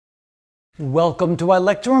Welcome to our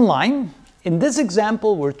lecture online. In this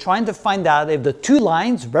example, we're trying to find out if the two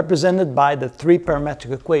lines represented by the three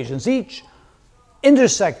parametric equations each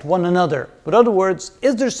intersect one another. In other words,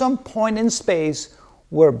 is there some point in space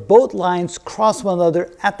where both lines cross one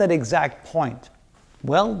another at that exact point?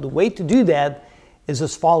 Well, the way to do that is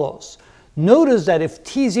as follows. Notice that if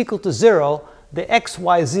t is equal to 0, the x,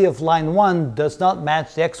 y, z of line 1 does not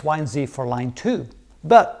match the x, y, and z for line 2.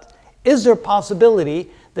 But is there a possibility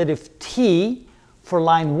that if t for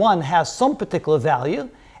line 1 has some particular value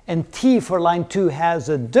and t for line 2 has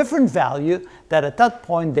a different value, that at that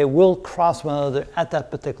point they will cross one another at that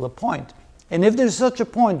particular point? And if there's such a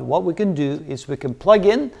point, what we can do is we can plug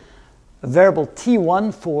in a variable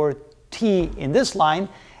t1 for t in this line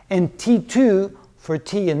and t2 for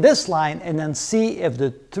t in this line, and then see if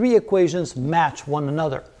the three equations match one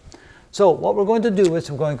another. So what we're going to do is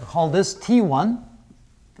we're going to call this t1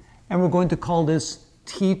 and we're going to call this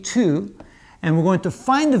t2, and we're going to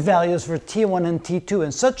find the values for t1 and t2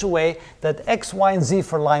 in such a way that x, y, and z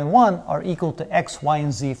for line 1 are equal to x, y,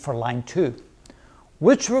 and z for line 2.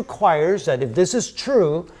 Which requires that if this is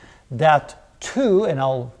true, that 2, and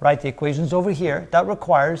I'll write the equations over here, that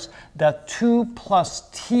requires that 2 plus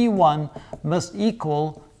t1 must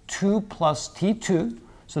equal 2 plus t2.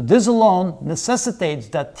 So this alone necessitates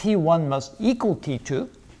that t1 must equal t2.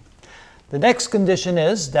 The next condition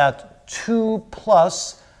is that 2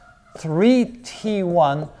 plus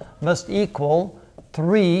 3t1 must equal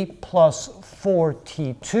 3 plus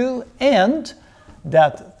 4t2, and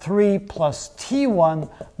that 3 plus t1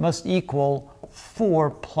 must equal 4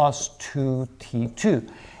 plus 2t2.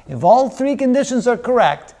 If all three conditions are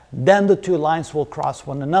correct, then the two lines will cross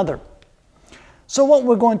one another. So what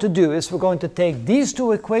we're going to do is we're going to take these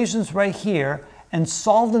two equations right here and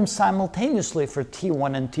solve them simultaneously for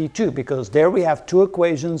t1 and t2, because there we have two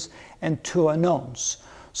equations and two unknowns.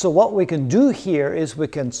 So what we can do here is we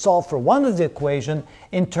can solve for one of the equation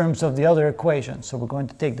in terms of the other equation. So we're going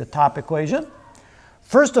to take the top equation.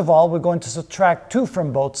 First of all, we're going to subtract 2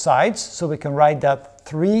 from both sides, so we can write that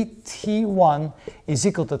 3t1 is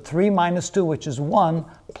equal to 3 minus 2, which is 1,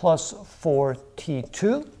 plus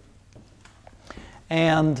 4t2.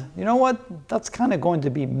 And you know what? That's kind of going to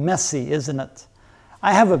be messy, isn't it?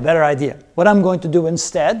 I have a better idea. What I'm going to do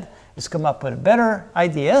instead is come up with a better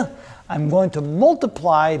idea. I'm going to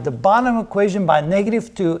multiply the bottom equation by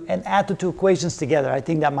 -2 and add the two equations together. I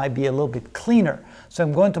think that might be a little bit cleaner. So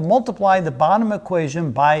I'm going to multiply the bottom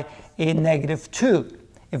equation by a -2.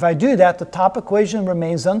 If I do that, the top equation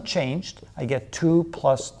remains unchanged. I get 2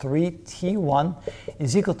 plus 3t1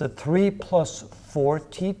 is equal to 3 plus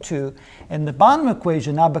 4t2. And the bottom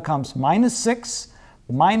equation now becomes -6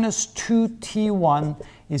 minus 2t1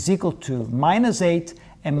 is equal to -8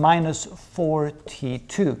 and minus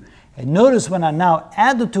 4t2. And notice when I now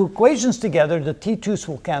add the two equations together, the t2's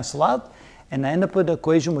will cancel out, and I end up with an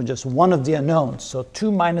equation with just one of the unknowns. So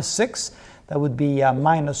 2 minus 6, that would be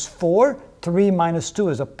minus 4. 3 minus 2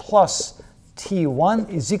 is a plus t1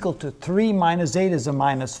 is equal to 3 minus 8 is a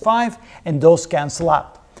minus 5, and those cancel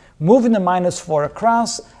out. Moving the minus 4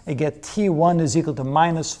 across, I get t1 is equal to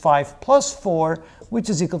minus 5 plus 4, which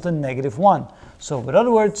is equal to -1. So in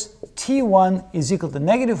other words, t1 is equal to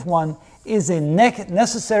 -1 is a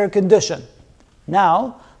necessary condition.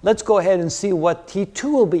 Now, let's go ahead and see what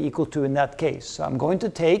t2 will be equal to in that case. So I'm going to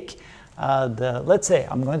take let's say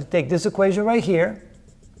I'm going to take this equation right here,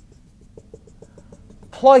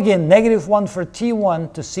 plug in -1 for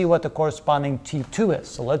t1 to see what the corresponding t2 is.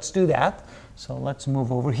 So let's do that. So let's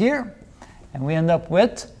move over here, and we end up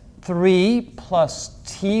with 3 plus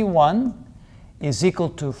t1 is equal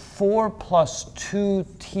to 4 plus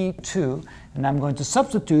 2t2, and I'm going to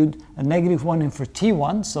substitute a -1 in for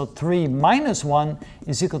t1, so 3 minus 1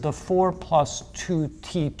 is equal to 4 plus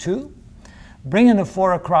 2t2. Bringing the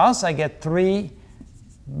 4 across, I get 3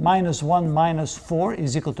 minus 1 minus 4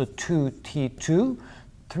 is equal to 2t2.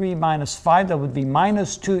 3 minus 5, that would be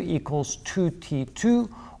minus 2 equals 2t2,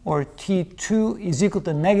 or t2 is equal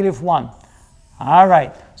to -1. All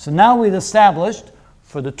right, so now we've established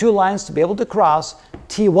for the two lines to be able to cross,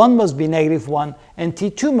 t1 must be -1 and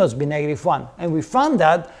t2 must be -1. And we found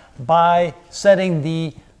that by setting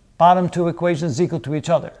the bottom two equations equal to each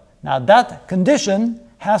other. Now that condition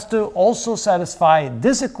has to also satisfy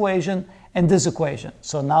this equation and this equation.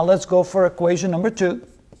 So now let's go for equation number 2.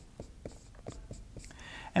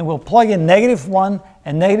 And we'll plug in -1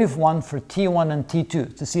 and -1 for t1 and t2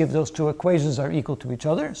 to see if those two equations are equal to each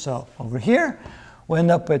other. So over here, we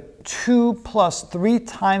end up with 2 plus 3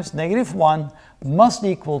 times -1 must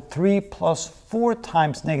equal 3 plus 4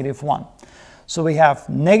 times -1. So we have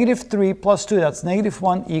 -3 plus 2, that's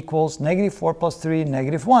 -1, equals -4 plus 3,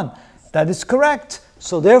 -1. That is correct.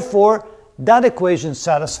 So therefore, that equation is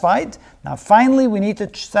satisfied. Now finally, we need to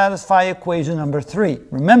satisfy equation number 3.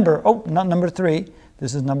 Remember, oh, not number 3,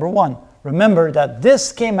 this is number 1. Remember that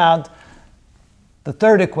this came out the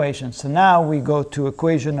third equation. So now we go to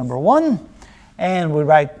equation number 1, and we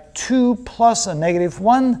write 2 plus a negative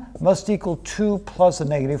 1 must equal 2 plus a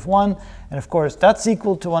negative 1. And of course, that's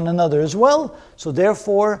equal to one another as well. So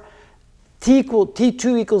therefore,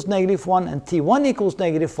 T2 equals negative 1 and T1 equals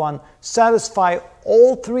negative 1 satisfy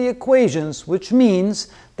all three equations, which means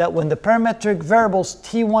that when the parametric variables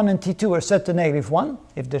T1 and T2 are set to negative 1,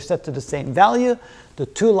 if they're set to the same value, the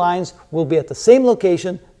two lines will be at the same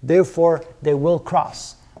location, therefore they will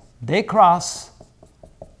cross. They cross.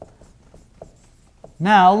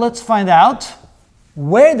 Now let's find out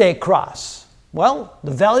where they cross. Well,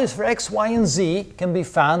 the values for x, y, and z can be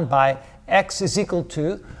found by x is equal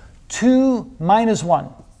to 2 minus 1,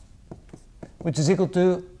 which is equal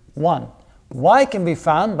to 1. Y can be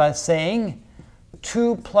found by saying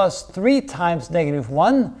 2 plus 3 times negative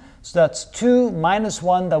 1, so that's 2 minus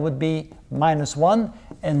 1, that would be minus 1,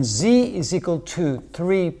 and z is equal to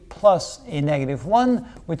 3 plus a negative 1,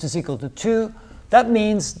 which is equal to 2. That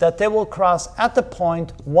means that they will cross at the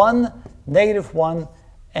point 1, negative 1,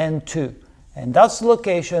 and 2. And that's the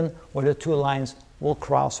location where the two lines will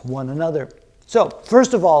cross one another. So,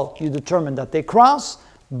 first of all, you determine that they cross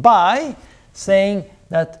by saying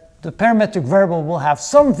that the parametric variable will have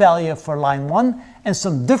some value for line 1 and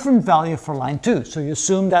some different value for line 2. So you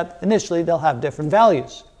assume that initially they'll have different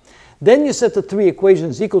values. Then you set the three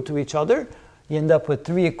equations equal to each other. You end up with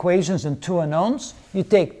 3 equations and 2 unknowns. You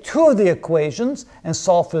take 2 of the equations and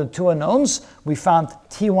solve for the 2 unknowns. We found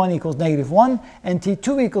T1 equals negative 1 and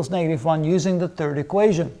T2 equals negative 1 using the third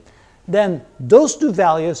equation. Then those two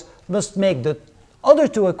values must make the other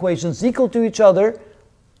 2 equations equal to each other.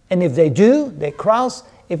 And if they do, they cross.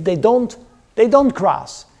 If they don't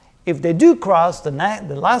cross. If they do cross, the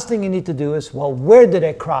last thing you need to do is, well, where did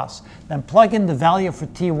they cross? Then plug in the value for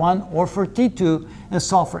T1 or for T2 and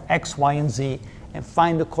solve for x, y, and z and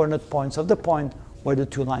find the coordinate points of the point where the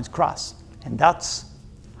two lines cross. And that's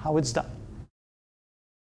how it's done.